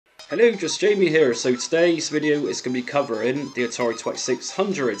Hello, just Jamie here. So today's video is going to be covering the Atari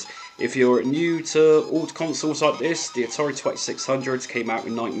 2600. If you're new to old consoles like this, the Atari 2600 came out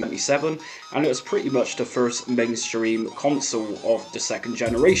in 1997 and it was pretty much the first mainstream console of the second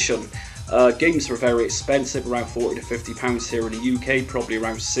generation. Games were very expensive, around £40 to £50 here in the UK, probably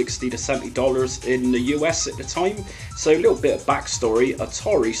around $60 to $70 in the US at the time. So a little bit of backstory: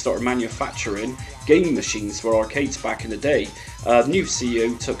 Atari started manufacturing game machines for arcades back in the day. The new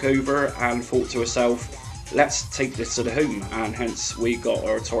CEO took over and thought to herself, let's take this to the home, and hence we got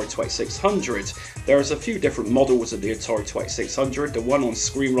our Atari 2600. There's a few different models of the Atari 2600. The one on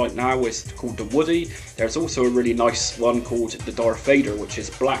screen right now is called the Woody. There's also a really nice one called the Darth Vader, which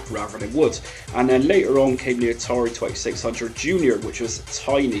is black rather than wood. And then later on came the Atari 2600 Junior, which was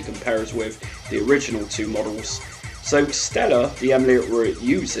tiny compared with the original two models. So Stella, the emulator we're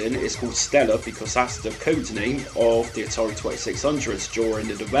using, is called Stella because that's the code name of the Atari 2600 during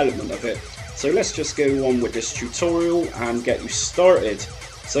the development of it. So let's just go on with this tutorial and get you started.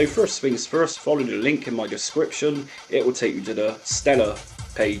 So first things first, follow the link in my description. It will take you to the Stella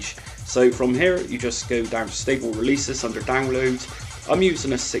page. So from here you just go down to stable releases under download. I'm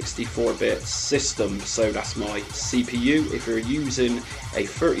using a 64-bit system, so that's my CPU. If you're using a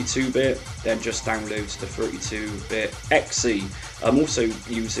 32-bit, then just download the 32-bit XE. I'm also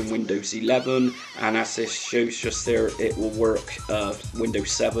using Windows 11, and as this shows just there, it will work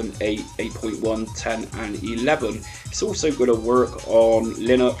Windows 7, 8, 8.1, 10 and 11. It's also going to work on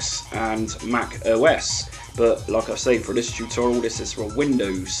Linux and Mac OS, but like I say, for this tutorial, this is for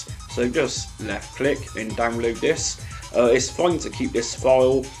Windows. So just left click and download this. It's fine to keep this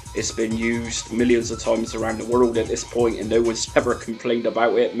file. It's been used millions of times around the world at this point and no one's ever complained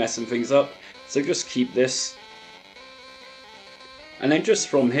about it messing things up. So just keep this. And then just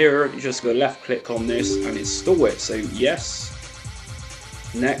from here, you just go left click on this and install it. So yes,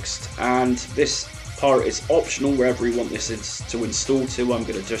 next, and this part is optional wherever you want this to install to. I'm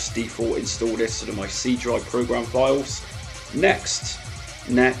going to just default install this to my C drive program files. Next,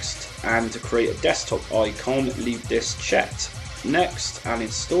 and to create a desktop icon, leave this checked. Next, and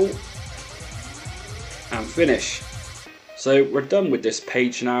install, and finish. So we're done with this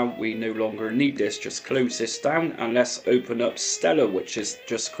page now. We no longer need this. Just close this down and let's open up Stella, which is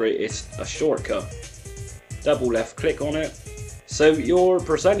just created a shortcut. Double left click on it. So you're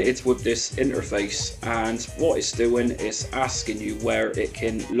presented with this interface, and what it's doing is asking you where it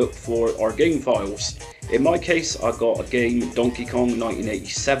can look for our game files. In my case, I got a game Donkey Kong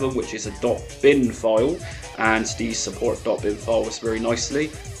 1987, which is a .bin file, and these support .bin files very nicely.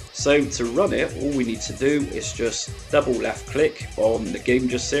 So to run it, all we need to do is just double left click on the game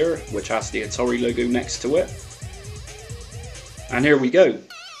just there, which has the Atari logo next to it. And here we go.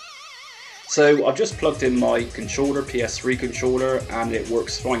 So I've just plugged in my controller, PS3 controller, and it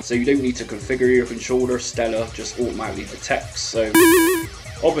works fine. So you don't need to configure your controller. Stella just automatically detects. So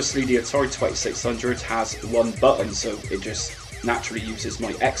obviously the Atari 2600 has one button, so it just naturally uses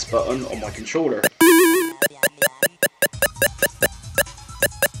my X button on my controller.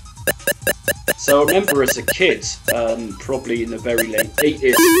 So I remember as a kid, probably in the very late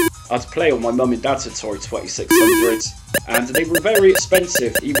 80s, I'd play on my mum and dad's Atari 2600, and they were very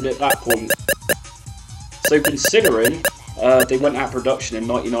expensive even at that point. So considering they went out of production in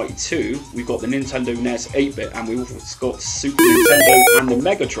 1992, we've got the Nintendo NES 8-bit and we've also got Super Nintendo and the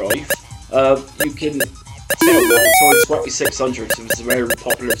Mega Drive. You can tell that the Atari 2600 was a very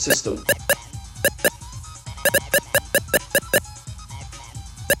popular system.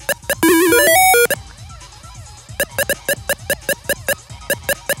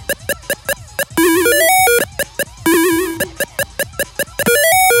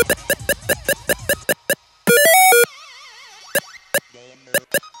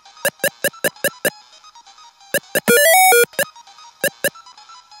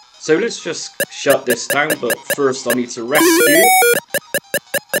 So let's just shut this down, but first I need to rescue.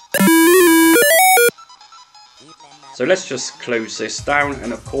 So let's just close this down,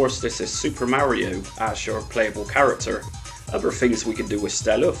 and of course this is Super Mario as your playable character. Other things we can do with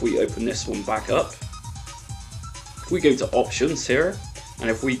Stella, if we open this one back up. If we go to options here, and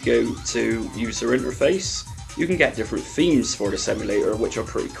if we go to user interface, you can get different themes for this emulator, which are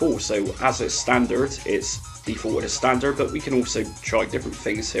pretty cool. So as it's standard, it's defaulted as standard, but we can also try different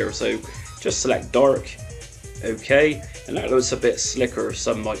things here. So just select dark, okay, and that looks a bit slicker.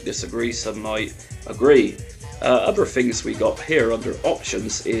 Some might disagree, some might agree. Other things we got here under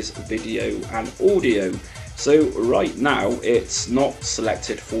options is video and audio. So right now it's not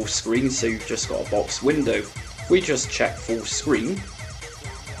selected full screen, so you've just got a box window. If we just check full screen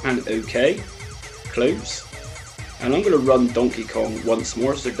and OK, close, And I'm going to run Donkey Kong once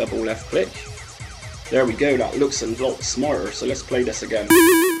more, so double left click. There we go, that looks a lot smarter, so let's play this again.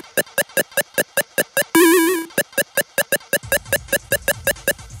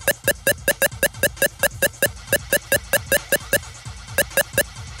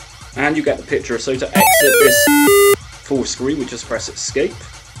 And you get the picture, so to exit this full screen we just press escape.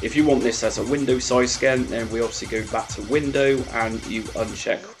 If you want this as a window size again, then we obviously go back to window and you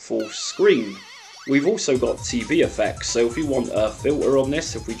uncheck full screen. We've also got TV effects, so if you want a filter on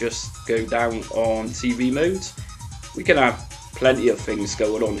this, if we just go down on TV mode, we can have plenty of things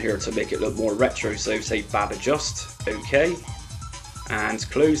going on here to make it look more retro, so say bad adjust, okay, and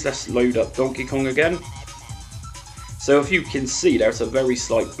close. Let's load up Donkey Kong again. So if you can see, there's a very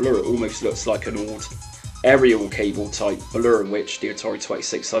slight blur. It almost looks like an old aerial cable type blur, which the Atari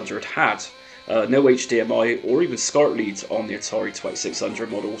 2600 had. No HDMI or even SCART leads on the Atari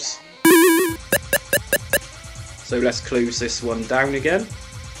 2600 models. So let's close this one down again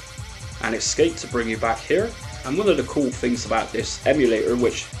and escape to bring you back here. And one of the cool things about this emulator,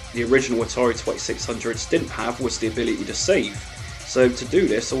 which the original Atari 2600s didn't have, was the ability to save. So to do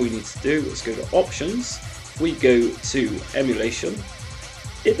this, all we need to do is go to options. We go to emulation.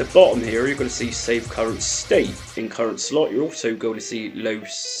 At the bottom here you're going to see save current state. In current slot you're also going to see low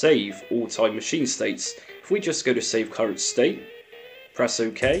save all time machine states. If we just go to save current state, press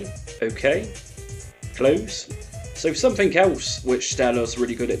OK, OK, close. So something else which Stella's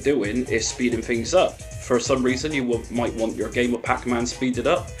really good at doing is speeding things up. For some reason you might want your game of Pac-Man speeded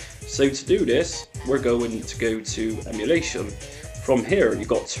up. So to do this we're going to go to emulation. From here you've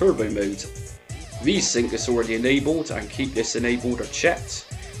got turbo mode. VSync is already enabled, and keep this enabled or checked.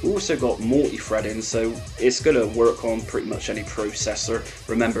 We've also got multi-threading, so it's going to work on pretty much any processor.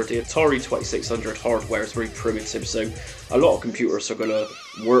 Remember, the Atari 2600 hardware is very primitive, so a lot of computers are going to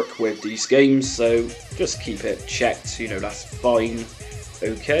work with these games, so just keep it checked, you know, that's fine.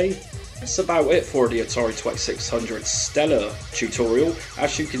 Okay. That's about it for the Atari 2600 Stella tutorial.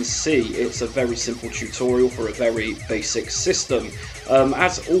 As you can see, it's a very simple tutorial for a very basic system.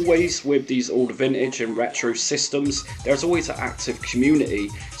 As always with these old vintage and retro systems, there's always an active community.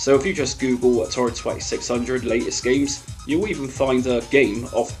 So if you just Google Atari 2600 latest games, you'll even find a game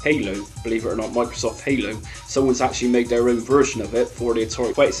of Halo. Believe it or not, Microsoft Halo. Someone's actually made their own version of it for the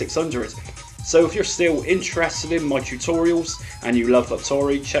Atari 2600. So if you're still interested in my tutorials and you love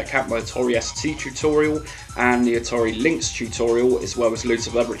Atari, check out my Atari ST tutorial and the Atari Lynx tutorial, as well as loads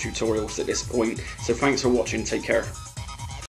of other tutorials at this point. So thanks for watching, take care.